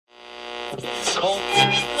You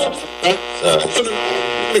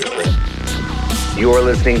are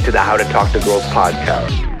listening to the How to Talk to Girls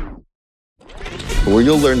podcast, where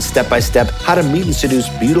you'll learn step-by-step how to meet and seduce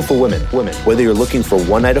beautiful women, whether you're looking for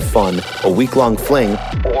one night of fun, a week-long fling,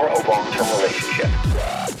 or a long-term relationship.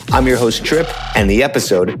 I'm your host, Trip, and the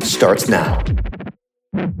episode starts now.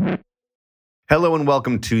 Hello and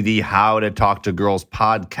welcome to the How to Talk to Girls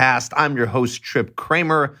podcast. I'm your host, Trip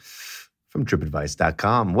Kramer from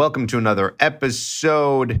tripadvice.com. Welcome to another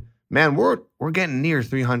episode. Man, we're getting near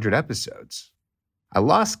 300 episodes. I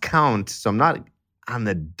lost count, so I'm not on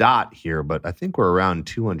the dot here, but I think we're around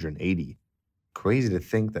 280. Crazy to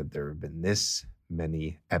think that there have been this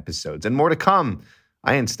many episodes and more to come.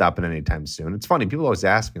 I ain't stopping anytime soon. It's funny, people always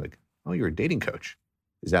ask me like, oh, you're a dating coach.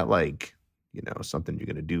 Is that like, something you're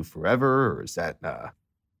going to do forever? Or is that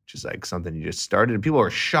just like something you just started? And people are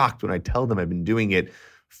shocked when I tell them I've been doing it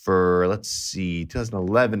for,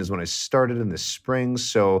 2011 is when I started in the spring.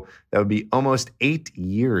 So that would be almost 8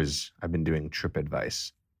 years I've been doing Trip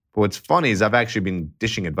Advice. But what's funny is I've actually been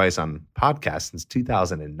dishing advice on podcasts since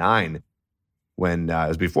 2009 when it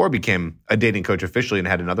was before I became a dating coach officially and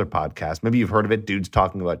had another podcast. Maybe you've heard of it, Dudes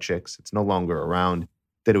Talking About Chicks. It's no longer around.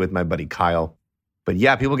 Did it with my buddy Kyle. But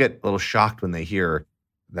yeah, people get a little shocked when they hear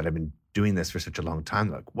that I've been doing this for such a long time.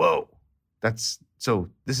 They're like, whoa, this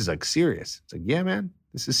is like serious. It's like, yeah, man,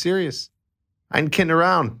 this is serious. I ain't kidding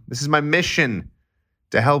around. This is my mission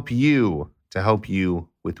to help you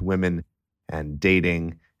with women and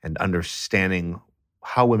dating and understanding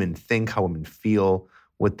how women think, how women feel,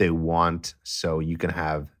 what they want, so you can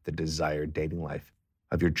have the desired dating life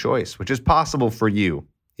of your choice, which is possible for you.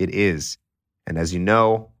 It is. And as you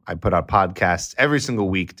know, I put out podcasts every single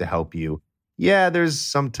week to help you. Yeah, there's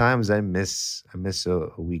sometimes I miss a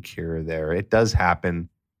week here or there. It does happen.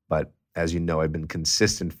 But as you know, I've been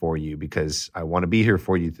consistent for you because I want to be here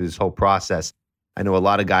for you through this whole process. I know a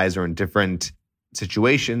lot of guys are in different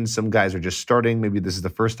situations. Some guys are just starting. Maybe this is the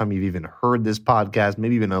first time you've even heard this podcast.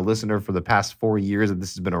 Maybe you've been a listener for the past 4 years that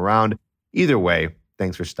this has been around. Either way,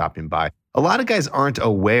 thanks for stopping by. A lot of guys aren't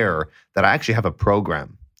aware that I actually have a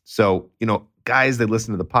program. So, guys, they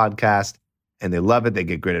listen to the podcast and they love it. They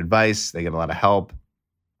get great advice. They get a lot of help.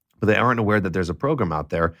 But they aren't aware that there's a program out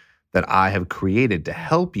there that I have created to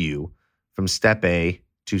help you from step A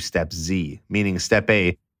to step Z. Meaning step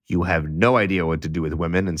A, you have no idea what to do with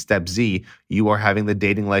women. And step Z, you are having the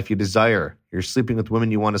dating life you desire. You're sleeping with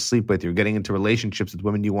women you want to sleep with. You're getting into relationships with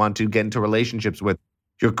women you want to get into relationships with.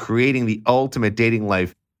 You're creating the ultimate dating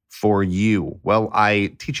life for you. Well,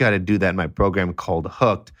 I teach you how to do that in my program called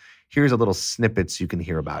Hooked. Here's a little snippet so you can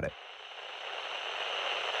hear about it.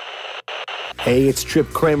 Hey, it's Trip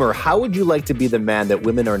Kramer. How would you like to be the man that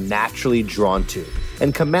women are naturally drawn to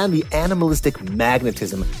and command the animalistic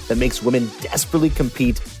magnetism that makes women desperately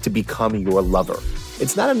compete to become your lover?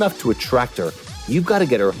 It's not enough to attract her. You've got to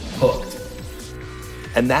get her hooked.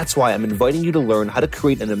 And that's why I'm inviting you to learn how to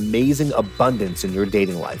create an amazing abundance in your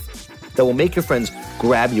dating life that will make your friends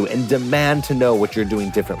grab you and demand to know what you're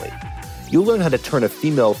doing differently. You'll learn how to turn a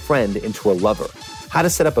female friend into a lover, how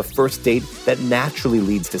to set up a first date that naturally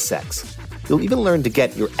leads to sex. You'll even learn to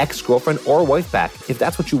get your ex-girlfriend or wife back if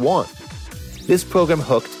that's what you want. This program,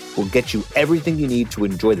 Hooked, will get you everything you need to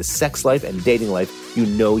enjoy the sex life and dating life you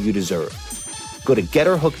know you deserve. Go to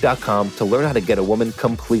getherhooked.com to learn how to get a woman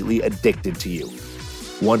completely addicted to you.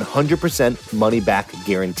 100% money back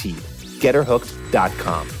guaranteed.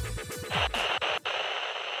 Getherhooked.com.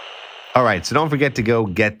 All right, so don't forget to go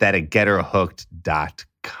get that at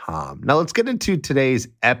getherhooked.com. Now let's get into today's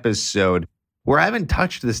episode where I haven't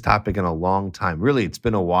touched this topic in a long time. Really, it's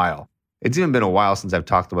been a while. It's even been a while since I've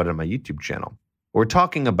talked about it on my YouTube channel. We're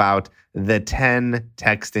talking about the 10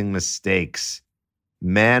 texting mistakes.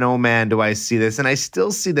 Man, oh man, do I see this. And I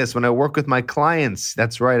still see this when I work with my clients.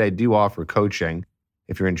 That's right, I do offer coaching.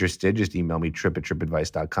 If you're interested, just email me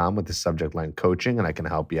trip@tripadvice.com with the subject line coaching and I can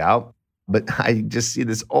help you out. But I just see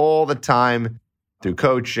this all the time through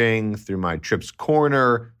coaching, through my Trips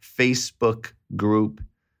Corner Facebook group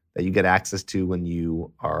that you get access to when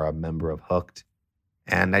you are a member of Hooked.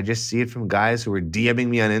 And I just see it from guys who are DMing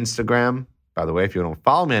me on Instagram. By the way, if you don't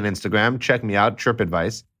follow me on Instagram, check me out, Trip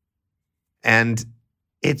Advice. And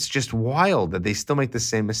it's just wild that they still make the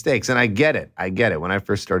same mistakes. And I get it. When I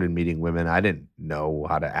first started meeting women, I didn't know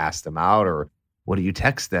how to ask them out or what do you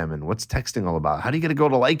text them and what's texting all about? How do you get a girl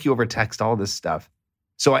to like you over text? All this stuff.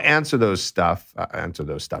 So I answer those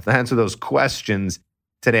questions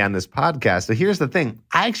today on this podcast. So here's the thing.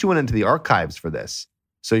 I actually went into the archives for this.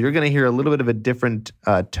 So you're going to hear a little bit of a different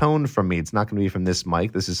tone from me. It's not going to be from this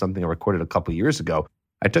mic. This is something I recorded a couple years ago.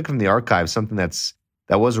 I took from the archives something that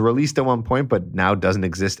that was released at one point, but now doesn't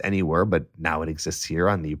exist anywhere, but now it exists here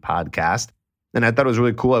on the podcast. And I thought it was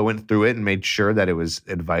really cool. I went through it and made sure that it was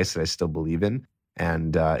advice that I still believe in.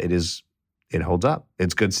 And it holds up.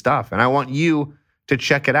 It's good stuff. And I want you to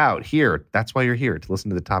check it out here. That's why you're here, to listen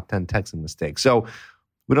to the top 10 texting mistakes. So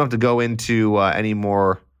we don't have to go into any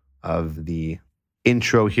more of the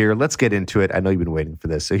intro here. Let's get into it. I know you've been waiting for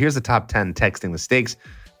this. So here's the top 10 texting mistakes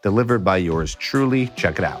delivered by yours truly.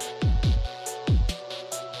 Check it out.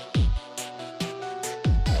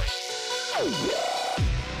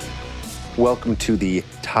 Welcome to the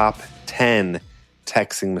top 10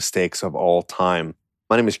 texting mistakes of all time.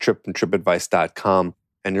 My name is Trip from TripAdvice.com,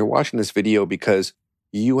 and you're watching this video because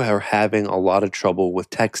you are having a lot of trouble with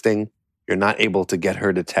texting. You're not able to get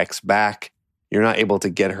her to text back. You're not able to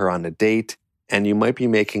get her on a date, and you might be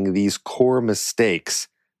making these core mistakes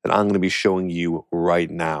that I'm going to be showing you right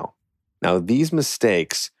now. Now, these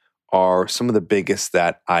mistakes are some of the biggest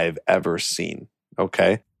that I've ever seen,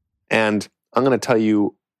 okay? And I'm going to tell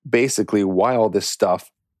you basically why all this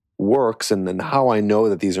stuff works and how I know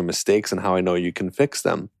that these are mistakes and how I know you can fix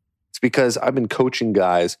them. It's because I've been coaching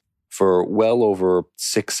guys for well over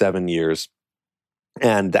 6-7 years.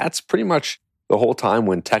 And that's pretty much the whole time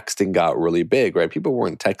when texting got really big, right? People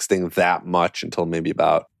weren't texting that much until maybe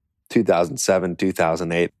about 2007,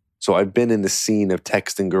 2008. So I've been in the scene of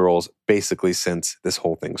texting girls basically since this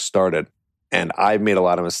whole thing started. And I've made a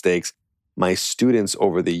lot of mistakes. My students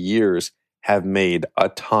over the years have made a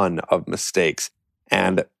ton of mistakes.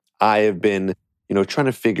 And I have been, trying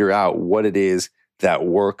to figure out what it is that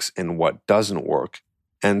works and what doesn't work.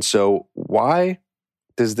 And so why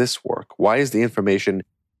does this work? Why is the information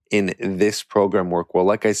in this program work? Well,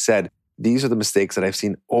 like I said, these are the mistakes that I've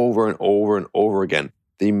seen over and over and over again.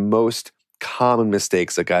 The most common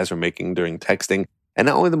mistakes that guys are making during texting. And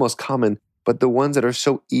not only the most common, but the ones that are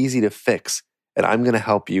so easy to fix. And I'm going to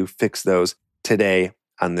help you fix those today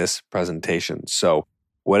on this presentation. So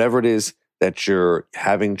whatever it is that you're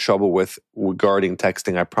having trouble with regarding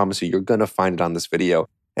texting, I promise you, you're going to find it on this video.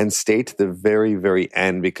 And stay to the very, very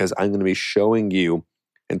end because I'm going to be showing you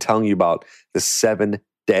and telling you about the 7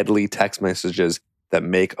 deadly text messages that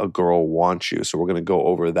make a girl want you. So we're going to go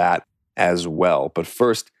over that as well. But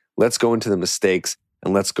first, let's go into the mistakes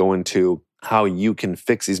and let's go into how you can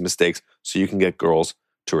fix these mistakes so you can get girls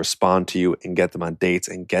to respond to you and get them on dates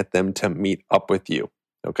and get them to meet up with you.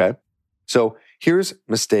 Okay? So here's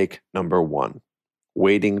mistake number 1,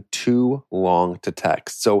 waiting too long to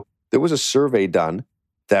text. So there was a survey done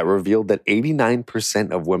that revealed that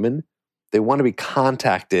 89% of women, they want to be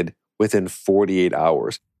contacted within 48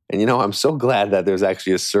 hours. And I'm so glad that there's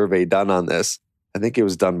actually a survey done on this. I think it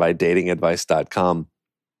was done by datingadvice.com.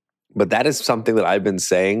 But that is something that I've been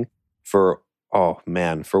saying for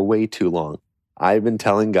way too long. I've been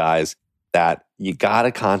telling guys that you got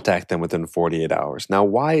to contact them within 48 hours. Now,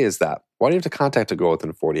 why is that? Why do you have to contact a girl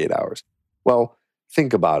within 48 hours? Well,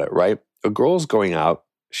 think about it, right? A girl's going out,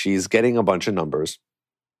 she's getting a bunch of numbers,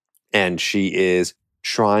 and she is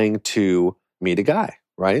trying to meet a guy,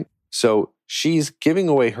 right? So she's giving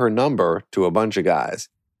away her number to a bunch of guys.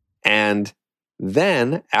 And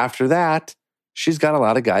then after that, she's got a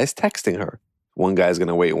lot of guys texting her. One guy's going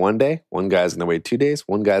to wait 1 day, one guy's going to wait 2 days,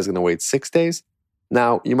 one guy's going to wait 6 days.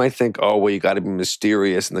 Now, you might think, you got to be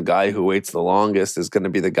mysterious, and the guy who waits the longest is going to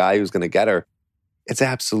be the guy who's going to get her. It's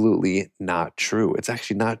absolutely not true. It's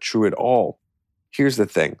actually not true at all. Here's the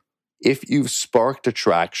thing. If you've sparked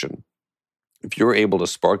attraction, if you're able to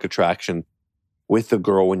spark attraction with the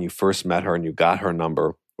girl when you first met her and you got her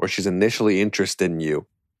number, or she's initially interested in you,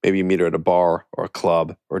 maybe you meet her at a bar or a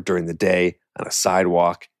club or during the day, on a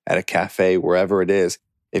sidewalk, at a cafe, wherever it is,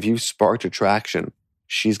 if you've sparked attraction,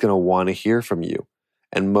 she's going to want to hear from you.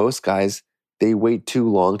 And most guys, they wait too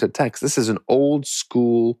long to text. This is an old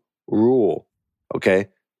school rule, okay?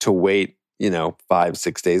 To wait,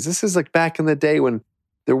 5-6 days. This is like back in the day when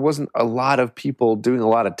there wasn't a lot of people doing a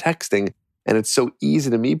lot of texting, and it's so easy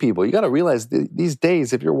to meet people. You got to realize these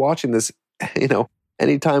days, if you're watching this,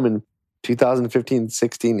 anytime in 2015,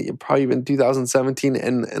 16, probably even 2017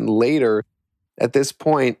 and later, at this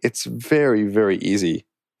point, it's very, very easy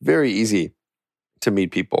to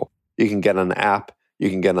meet people. You can get on an app, you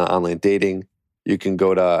can get on online dating, you can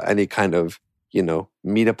go to any kind of,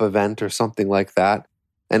 meetup event or something like that.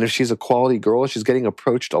 And if she's a quality girl, she's getting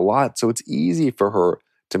approached a lot. So it's easy for her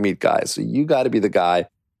to meet guys. So you got to be the guy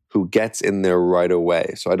who gets in there right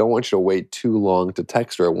away. So I don't want you to wait too long to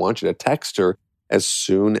text her. I want you to text her as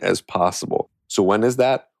soon as possible. So when is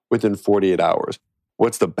that? Within 48 hours.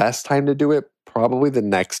 What's the best time to do it? Probably the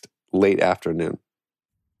next late afternoon.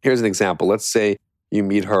 Here's an example. Let's say you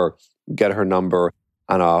meet her, get her number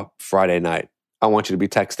on a Friday night. I want you to be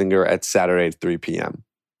texting her at Saturday at 3 p.m.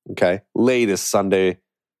 Okay? Latest Sunday,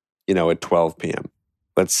 at 12 p.m.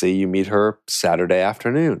 Let's say you meet her Saturday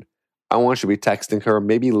afternoon. I want you to be texting her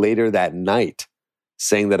maybe later that night,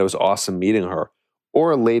 saying that it was awesome meeting her.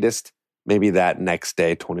 Or latest, maybe that next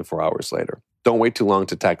day, 24 hours later. Don't wait too long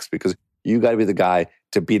to text because you got to be the guy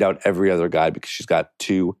to beat out every other guy because she's got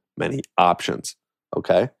too many options.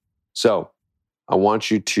 Okay? So I want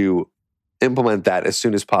you to implement that as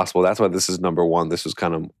soon as possible. That's why this is number one. This was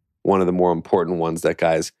kind of one of the more important ones that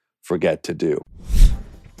guys forget to do.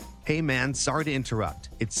 Hey man, sorry to interrupt.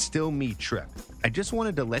 It's still me, Trip. I just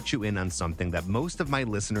wanted to let you in on something that most of my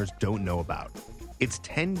listeners don't know about. It's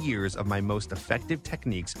 10 years of my most effective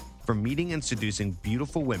techniques for meeting and seducing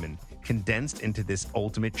beautiful women condensed into this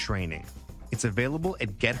ultimate training. It's available at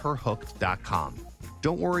getherhooked.com.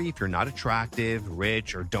 Don't worry if you're not attractive,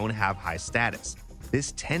 rich, or don't have high status.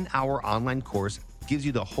 This 10-hour online course gives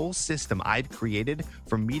you the whole system I've created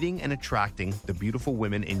for meeting and attracting the beautiful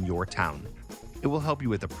women in your town. It will help you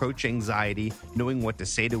with approach anxiety, knowing what to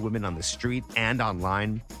say to women on the street and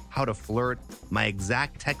online, how to flirt, my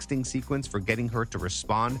exact texting sequence for getting her to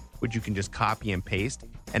respond, which you can just copy and paste,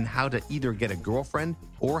 and how to either get a girlfriend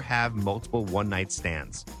or have multiple one-night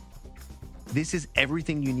stands. This is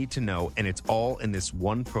everything you need to know, and it's all in this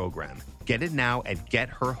one program. Get it now at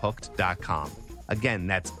getherhooked.com. Again,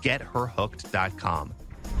 that's getherhooked.com.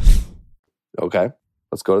 Okay,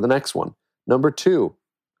 let's go to the next one. Number 2,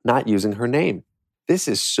 not using her name. This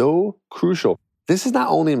is so crucial. This is not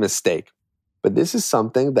only a mistake, but this is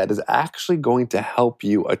something that is actually going to help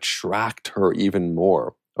you attract her even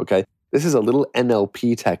more. Okay, this is a little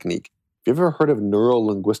NLP technique. If you've ever heard of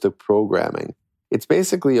neuro-linguistic programming, it's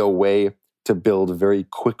basically a way to build very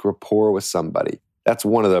quick rapport with somebody. That's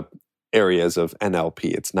one of the areas of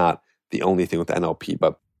NLP. It's not the only thing with NLP,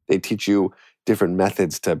 but they teach you different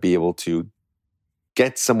methods to be able to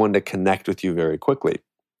get someone to connect with you very quickly.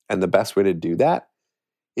 And the best way to do that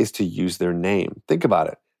is to use their name. Think about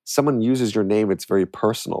it. Someone uses your name, it's very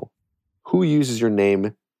personal. Who uses your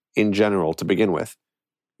name in general to begin with?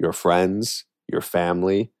 Your friends, your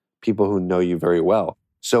family, people who know you very well.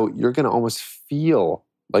 So you're going to almost feel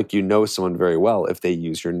like you know someone very well if they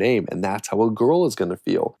use your name. And that's how a girl is going to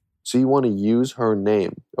feel. So you want to use her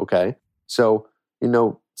name, okay? So,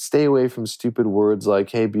 stay away from stupid words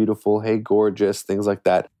like, hey, beautiful, hey, gorgeous, things like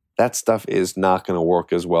that. That stuff is not going to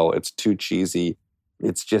work as well. It's too cheesy.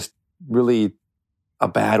 It's just really a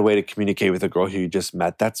bad way to communicate with a girl who you just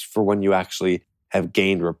met. That's for when you actually have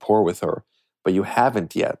gained rapport with her, but you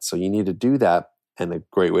haven't yet. So you need to do that. And a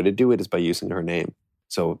great way to do it is by using her name.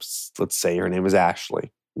 So let's say her name is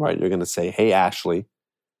Ashley, right? You're going to say, hey, Ashley,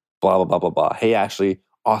 blah, blah, blah, blah, blah. Hey, Ashley,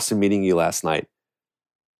 awesome meeting you last night.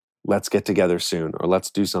 Let's get together soon, or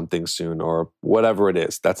let's do something soon, or whatever it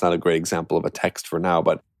is. That's not a great example of a text for now,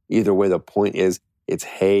 but either way, the point is it's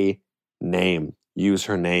hey, name. Use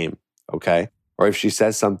her name, okay? Or if she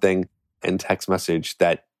says something in text message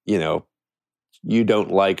that, you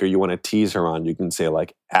don't like or you want to tease her on, you can say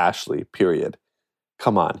like, Ashley, period.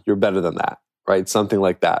 Come on, you're better than that, right? Something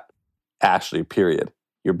like that. Ashley, period.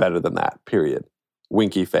 You're better than that, period.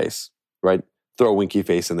 Winky face, right? Throw a winky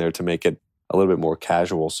face in there to make it a little bit more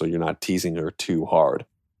casual so you're not teasing her too hard.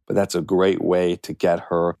 But that's a great way to get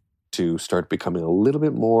her to start becoming a little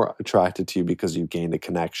bit more attracted to you because you've gained a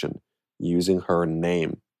connection using her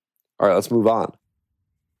name. All right, let's move on.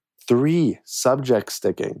 3, subject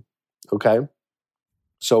sticking, okay?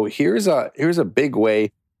 So here's a big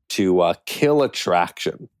way to kill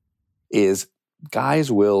attraction is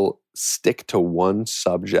guys will stick to one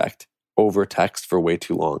subject over text for way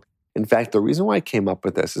too long. In fact, the reason why I came up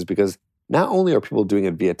with this is because not only are people doing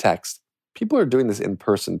it via text, people are doing this in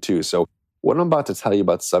person too. So what I'm about to tell you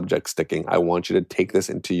about subject sticking, I want you to take this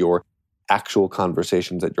into your actual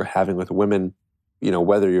conversations that you're having with women,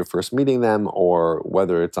 whether you're first meeting them or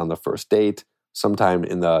whether it's on the first date, sometime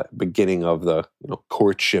in the beginning of the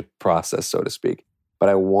courtship process, so to speak. But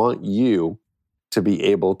I want you to be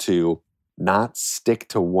able to not stick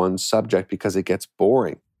to one subject because it gets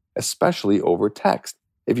boring, especially over text.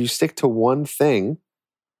 If you stick to one thing,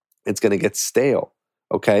 it's going to get stale,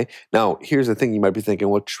 okay? Now, here's the thing. You might be thinking,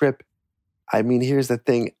 well, Trip, here's the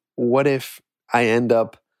thing. What if I end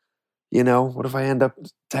up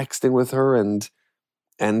texting with her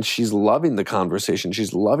and she's loving the conversation.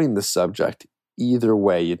 She's loving the subject. Either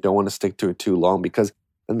way, you don't want to stick to it too long because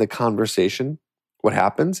then the conversation, what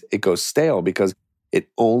happens? It goes stale because it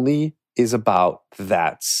only is about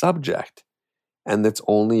that subject. And it's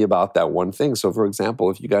only about that one thing. So for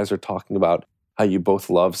example, if you guys are talking about how you both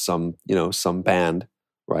love some band,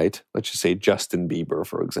 right? Let's just say Justin Bieber,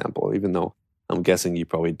 for example, even though I'm guessing you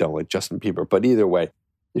probably don't like Justin Bieber. But either way,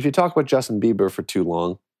 if you talk about Justin Bieber for too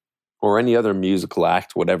long, or any other musical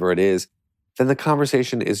act, whatever it is, then the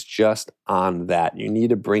conversation is just on that. You need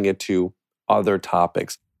to bring it to other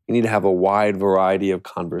topics. You need to have a wide variety of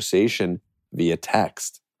conversation via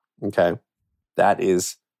text. Okay? That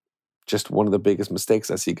is just one of the biggest mistakes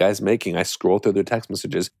I see guys making. I scroll through their text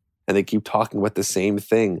messages and they keep talking about the same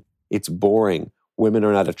thing. It's boring. Women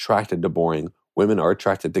are not attracted to boring. Women are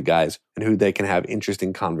attracted to guys and who they can have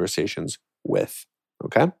interesting conversations with.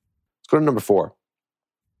 Okay? Let's go to number 4.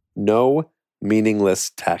 No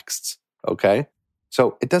meaningless texts. Okay?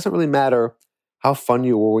 So it doesn't really matter how fun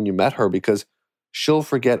you were when you met her because she'll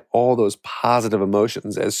forget all those positive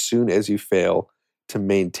emotions as soon as you fail to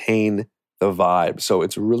maintain the vibe. So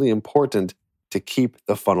it's really important to keep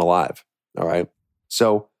the fun alive. All right?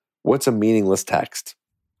 So what's a meaningless text?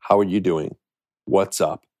 How are you doing? What's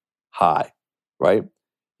up? Hi. Right?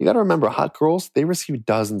 You got to remember, hot girls, they receive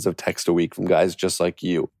dozens of texts a week from guys just like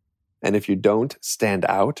you. And if you don't stand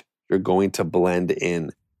out, you're going to blend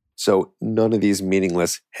in. So none of these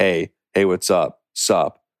meaningless, hey, what's up?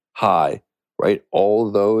 Sup? Hi. Right? All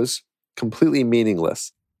of those completely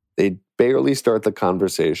meaningless. They barely start the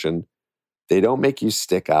conversation. They don't make you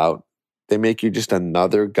stick out. They make you just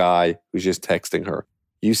another guy who's just texting her.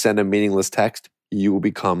 You send a meaningless text, you will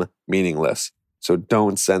become meaningless. So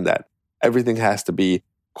don't send that. Everything has to be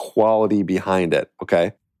quality behind it,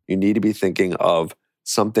 okay? You need to be thinking of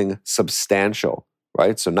something substantial,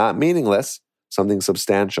 right? So not meaningless, something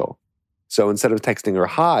substantial. So instead of texting her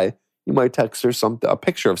hi, you might text her a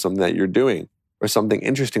picture of something that you're doing or something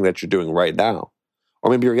interesting that you're doing right now.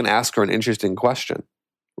 Or maybe you're going to ask her an interesting question,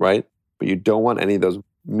 right? But you don't want any of those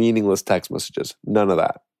meaningless text messages. None of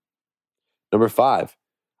that. Number 5,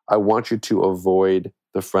 I want you to avoid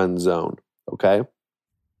the friend zone, okay?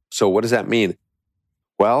 So what does that mean?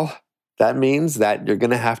 Well, that means that you're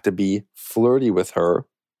going to have to be flirty with her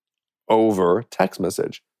over text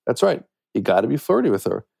message. That's right. You got to be flirty with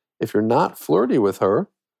her. If you're not flirty with her,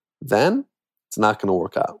 then it's not going to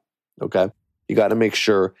work out, okay? You got to make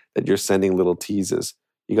sure that you're sending little teases.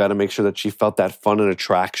 You got to make sure that she felt that fun and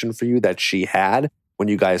attraction for you that she had when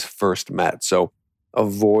you guys first met. So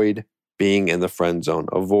avoid being in the friend zone.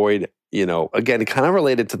 Avoid, again, kind of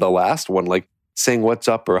related to the last one, like saying what's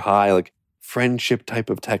up or hi, like friendship type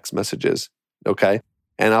of text messages, okay?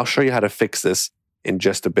 And I'll show you how to fix this in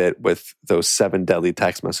just a bit with those 7 deadly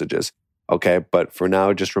text messages, okay? But for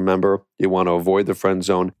now, just remember, you want to avoid the friend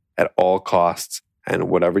zone at all costs. And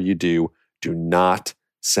whatever you do, do not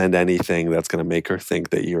send anything that's going to make her think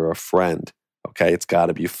that you're a friend, okay? It's got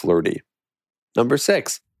to be flirty. Number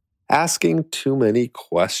 6, asking too many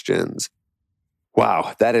questions.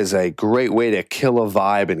 Wow, that is a great way to kill a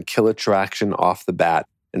vibe and kill attraction off the bat.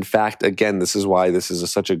 In fact, again, this is why this is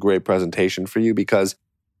such a great presentation for you, because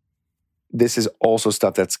this is also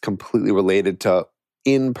stuff that's completely related to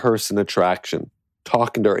in-person attraction,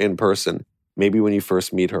 talking to her in person, maybe when you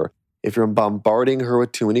first meet her. If you're bombarding her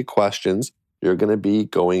with too many questions, you're going to be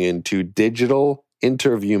going into digital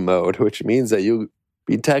interview mode, which means that you'll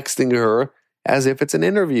be texting her as if it's an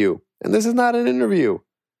interview. And this is not an interview.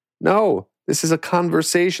 No, this is a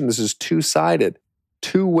conversation. This is two-sided,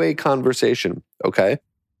 two-way conversation, okay?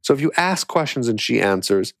 So if you ask questions and she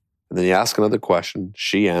answers, and then you ask another question,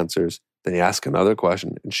 she answers, then you ask another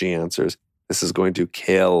question and she answers, this is going to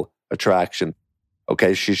kill attraction,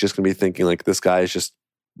 okay? She's just going to be thinking like, this guy is just,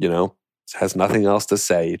 has nothing else to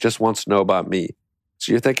say. He just wants to know about me.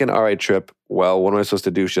 So you're thinking, all right, Trip, well, what am I supposed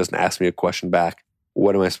to do? She doesn't ask me a question back.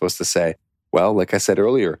 What am I supposed to say? Well, like I said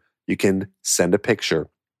earlier, you can send a picture,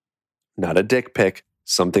 not a dick pic,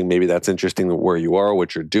 something maybe that's interesting where you are,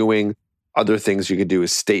 what you're doing. Other things you could do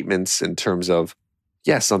is statements in terms of,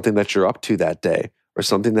 something that you're up to that day or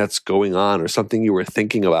something that's going on or something you were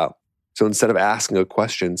thinking about. So instead of asking a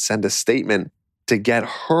question, send a statement to get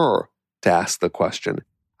her to ask the question.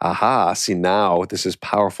 Aha, see now, this is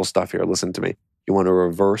powerful stuff here. Listen to me. You want to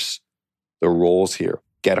reverse the roles here.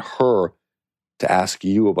 Get her to ask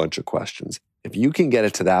you a bunch of questions. If you can get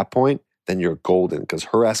it to that point, then you're golden, because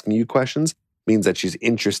her asking you questions means that she's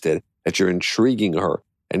interested, that you're intriguing her,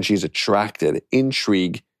 and she's attracted.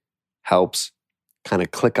 Intrigue helps kind of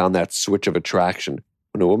click on that switch of attraction.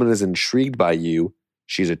 When a woman is intrigued by you,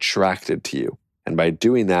 she's attracted to you. And by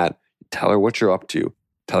doing that, tell her what you're up to.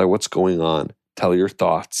 Tell her what's going on. Tell her your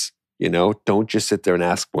thoughts. Don't just sit there and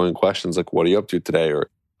ask boring questions like, what are you up to today? Or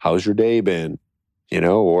how's your day been?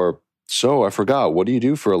 Or so I forgot, what do you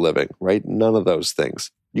do for a living, right? None of those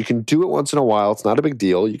things. You can do it once in a while. It's not a big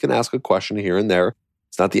deal. You can ask a question here and there.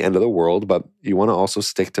 It's not the end of the world, but you want to also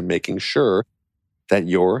stick to making sure that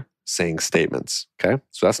you're saying statements, okay?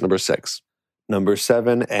 So that's number 6. Number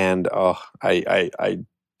 7, and I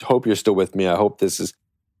hope you're still with me. I hope this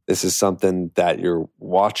is something that you're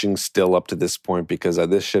watching still up to this point, because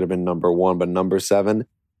this should have been number 1. But number 7,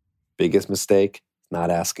 biggest mistake, not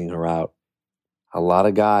asking her out. A lot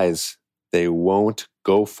of guys, they won't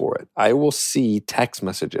go for it. I will see text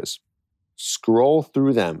messages, scroll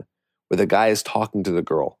through them, where the guy is talking to the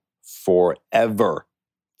girl forever.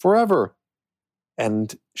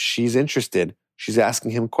 And she's interested. She's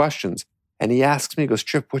asking him questions. And he asks me, he goes,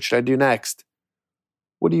 Trip, what should I do next?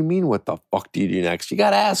 What do you mean, what the fuck do you do next? You got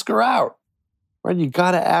to ask her out, right? You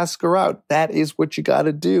got to ask her out. That is what you got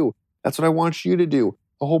to do. That's what I want you to do.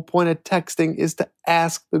 The whole point of texting is to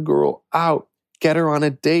ask the girl out. Get her on a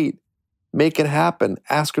date. Make it happen.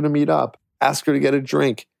 Ask her to meet up. Ask her to get a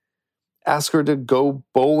drink. Ask her to go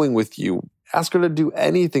bowling with you. Ask her to do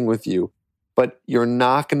anything with you. But you're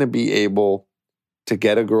not going to be able to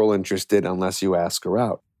get a girl interested unless you ask her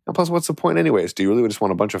out. And plus, what's the point anyways? Do you really just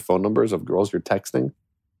want a bunch of phone numbers of girls you're texting?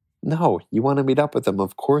 No, you want to meet up with them.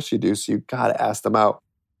 Of course you do. So you got to ask them out.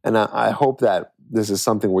 And I hope that this is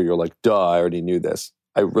something where you're like, duh, I already knew this.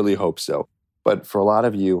 I really hope so. But for a lot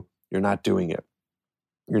of you, you're not doing it.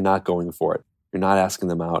 You're not going for it. You're not asking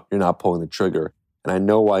them out. You're not pulling the trigger. And I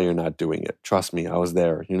know why you're not doing it. Trust me, I was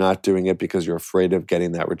there. You're not doing it because you're afraid of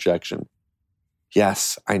getting that rejection.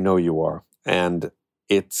 Yes, I know you are. And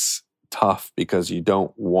it's tough because you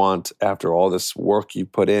don't want, after all this work you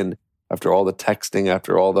put in, after all the texting,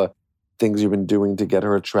 after all the things you've been doing to get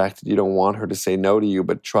her attracted, you don't want her to say no to you.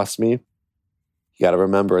 But trust me, you got to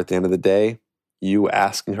remember at the end of the day, you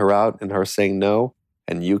asking her out and her saying no,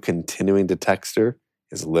 and you continuing to text her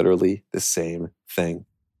is literally the same thing.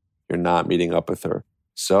 You're not meeting up with her.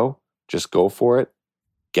 So just go for it.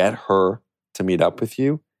 Get her to meet up with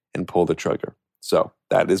you and pull the trigger. So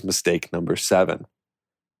that is mistake number 7.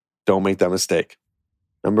 Don't make that mistake.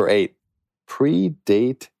 Number 8,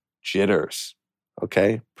 pre-date jitters.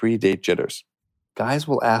 Okay? Pre-date jitters. Guys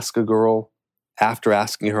will ask a girl after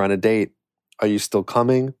asking her on a date, are you still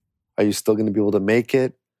coming? Are you still going to be able to make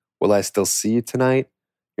it? Will I still see you tonight?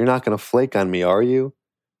 You're not going to flake on me, are you?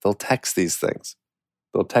 They'll text these things.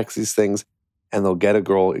 And they'll get a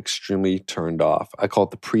girl extremely turned off. I call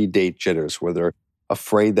it the pre-date jitters, where they're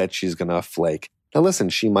afraid that she's going to flake. Now listen,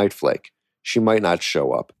 she might flake. She might not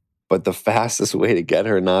show up. But the fastest way to get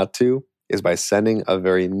her not to is by sending a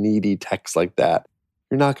very needy text like that.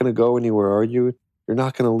 You're not going to go anywhere, are you? You're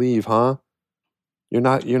not going to leave, huh? You're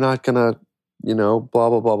not going to, blah,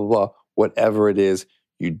 blah, blah, blah, blah. Whatever it is,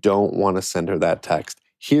 you don't want to send her that text.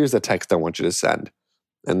 Here's the text I want you to send.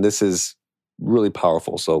 And this is really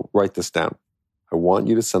powerful, so write this down. I want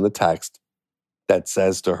you to send the text that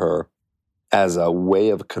says to her, as a way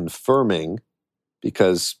of confirming,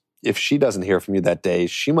 because if she doesn't hear from you that day,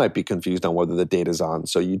 she might be confused on whether the date is on.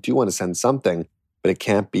 So you do want to send something, but it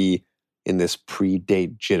can't be in this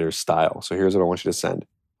pre-date jitter style. So here's what I want you to send.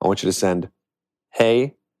 I want you to send,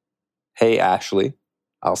 hey Ashley,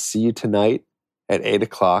 I'll see you tonight at 8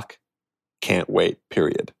 o'clock. Can't wait,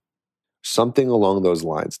 period. Something along those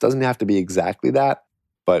lines. Doesn't have to be exactly that,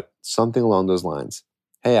 but something along those lines.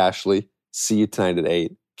 Hey Ashley, see you tonight at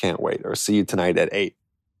 8. Can't wait. Or see you tonight at 8.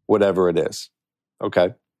 Whatever it is.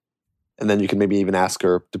 Okay? And then you can maybe even ask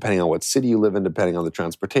her, depending on what city you live in, depending on the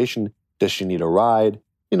transportation, does she need a ride?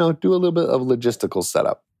 Do a little bit of logistical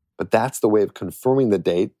setup. But that's the way of confirming the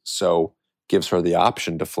date. So gives her the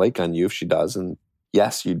option to flake on you if she does. And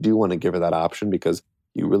yes, you do want to give her that option because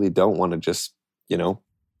you really don't want to just,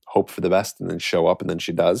 hope for the best and then show up and then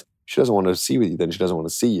she does. She doesn't want to see with you, then she doesn't want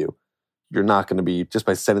to see you. You're not going to be, just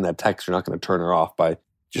by sending that text, you're not going to turn her off by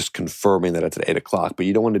just confirming that it's at 8 o'clock. But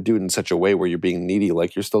you don't want to do it in such a way where you're being needy,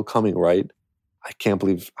 like you're still coming, right? I can't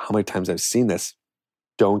believe how many times I've seen this.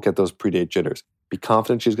 Don't get those pre-date jitters. Be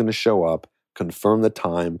confident she's going to show up, confirm the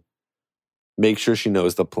time, make sure she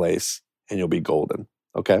knows the place, and you'll be golden,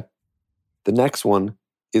 okay? The next one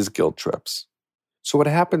is guilt trips. So what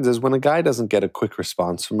happens is when a guy doesn't get a quick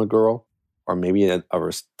response from a girl, or maybe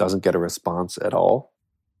doesn't get a response at all,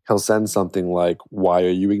 he'll send something like, why are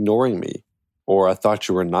you ignoring me? Or I thought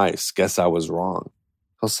you were nice, guess I was wrong.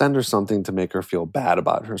 He'll send her something to make her feel bad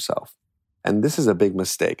about herself. And this is a big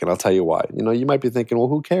mistake, and I'll tell you why. You might be thinking, well,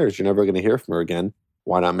 who cares? You're never going to hear from her again.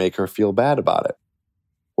 Why not make her feel bad about it?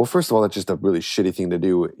 Well, first of all, that's just a really shitty thing to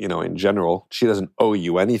do, in general. She doesn't owe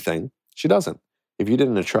you anything. She doesn't. If you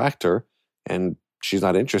didn't attract her and she's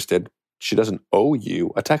not interested, she doesn't owe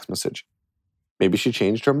you a text message. Maybe she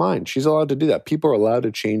changed her mind. She's allowed to do that. People are allowed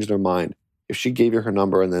to change their mind. If she gave you her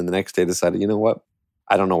number and then the next day decided, you know what?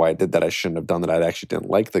 I don't know why I did that. I shouldn't have done that. I actually didn't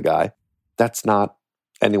like the guy. That's not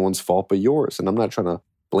anyone's fault but yours. And I'm not trying to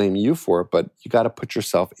blame you for it, but you got to put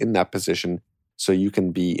yourself in that position so you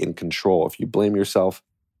can be in control. If you blame yourself,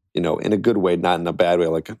 in a good way, not in a bad way.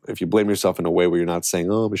 Like if you blame yourself in a way where you're not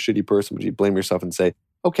saying, oh, I'm a shitty person, but you blame yourself and say,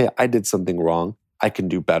 okay, I did something wrong. I can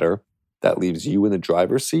do better. That leaves you in the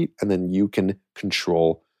driver's seat, and then you can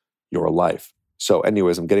control your life. So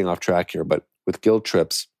anyways, I'm getting off track here, but with guilt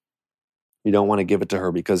trips, you don't want to give it to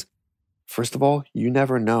her because, first of all, you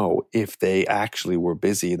never know if they actually were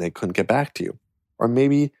busy and they couldn't get back to you. Or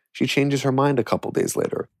maybe she changes her mind a couple days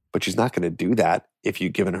later, but she's not going to do that if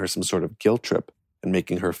you've given her some sort of guilt trip and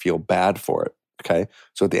making her feel bad for it, okay?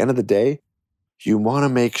 So at the end of the day, you want to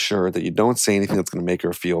make sure that you don't say anything that's going to make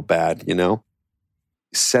her feel bad,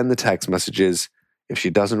 Send the text messages. If she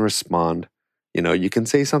doesn't respond, you can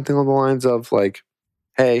say something along the lines of like,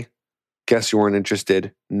 hey, guess you weren't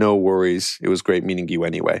interested. No worries. It was great meeting you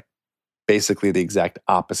anyway. Basically the exact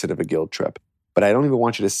opposite of a guilt trip. But I don't even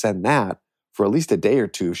want you to send that for at least a day or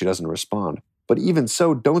two if she doesn't respond. But even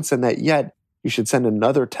so, don't send that yet. You should send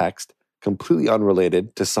another text completely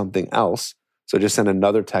unrelated to something else. So just send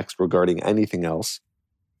another text regarding anything else,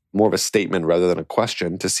 more of a statement rather than a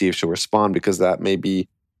question, to see if she'll respond, because that may be,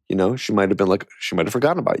 she might have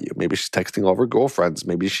forgotten about you. Maybe she's texting all of her girlfriends.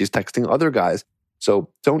 Maybe she's texting other guys. So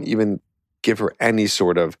don't even give her any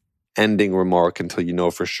sort of ending remark until you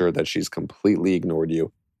know for sure that she's completely ignored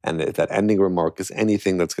you. And if that ending remark is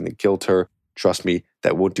anything that's going to guilt her, trust me,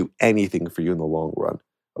 that won't do anything for you in the long run.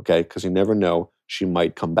 Okay? Because you never know, she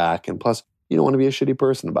might come back. And plus, you don't want to be a shitty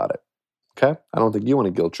person about it. Okay? I don't think you want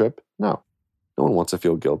a guilt trip. No one wants to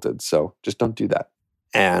feel guilted. So just don't do that.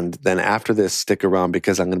 And then after this, stick around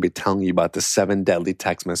because I'm going to be telling you about the 7 deadly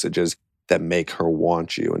text messages that make her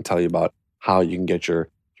want you and tell you about how you can get your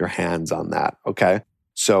hands on that. Okay?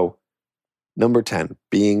 So number 10,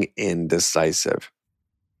 being indecisive.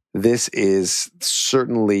 This is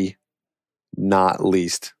certainly not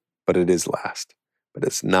least, but it is last. But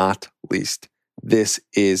it's not least. This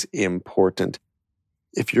is important.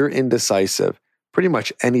 If you're indecisive, pretty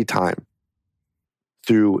much any time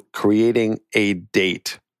through creating a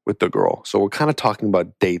date with the girl. So we're kind of talking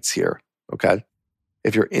about dates here, okay?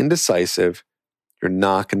 If you're indecisive, you're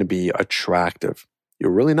not going to be attractive.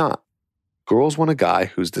 You're really not. Girls want a guy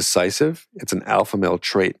who's decisive. It's an alpha male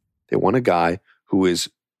trait. They want a guy who is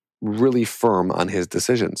really firm on his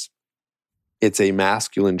decisions. It's a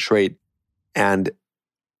masculine trait, and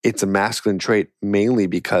it's a masculine trait mainly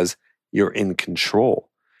because you're in control.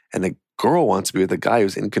 And a girl wants to be with a guy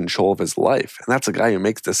who's in control of his life, and that's a guy who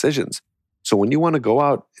makes decisions. So when you want to go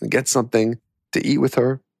out and get something to eat with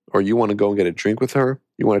her, or you want to go and get a drink with her,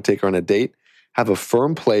 you want to take her on a date, have a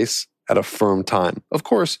firm place at a firm time. Of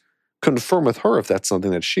course, confirm with her if that's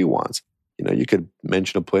something that she wants. You could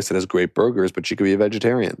mention a place that has great burgers, but she could be a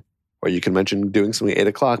vegetarian. Or you can mention doing something at 8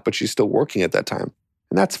 o'clock, but she's still working at that time.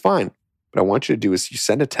 And that's fine. What I want you to do is you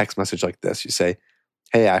send a text message like this. You say,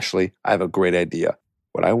 hey, Ashley, I have a great idea.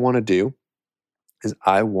 What I want to do is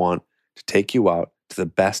I want to take you out to the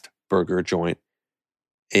best burger joint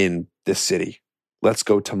in this city. Let's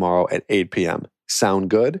go tomorrow at 8 p.m. Sound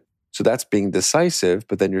good? So that's being decisive,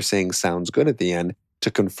 but then you're saying sounds good at the end to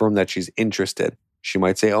confirm that she's interested. She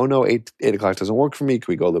might say, oh no, 8 o'clock doesn't work for me.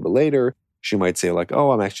 Can we go a little bit later? She might say like,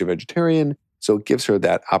 oh, I'm actually a vegetarian. So it gives her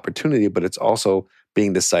that opportunity, but it's also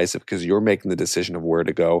being decisive because you're making the decision of where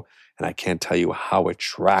to go. And I can't tell you how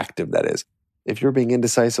attractive that is. If you're being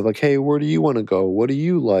indecisive, like, hey, where do you want to go? What do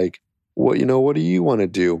you like? What do you want to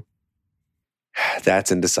do?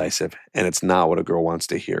 That's indecisive. And it's not what a girl wants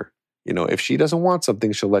to hear. If she doesn't want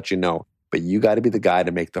something, she'll let you know. But you got to be the guy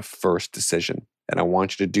to make the first decision. And I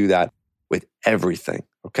want you to do that with everything.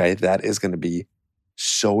 Okay? That is going to be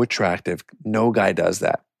so attractive. No guy does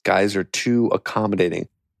that. Guys are too accommodating.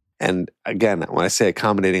 And again, when I say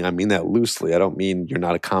accommodating, I mean that loosely. I don't mean you're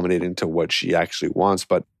not accommodating to what she actually wants,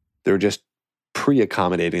 but they're just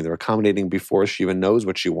pre-accommodating. They're accommodating before she even knows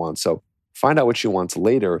what she wants. So find out what she wants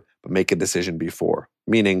later, but make a decision before.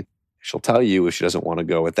 Meaning she'll tell you if she doesn't want to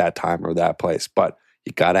go at that time or that place, but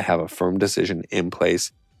you got to have a firm decision in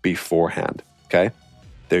place beforehand. Okay?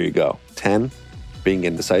 There you go. 10, being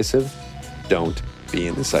indecisive. Don't be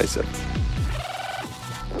indecisive.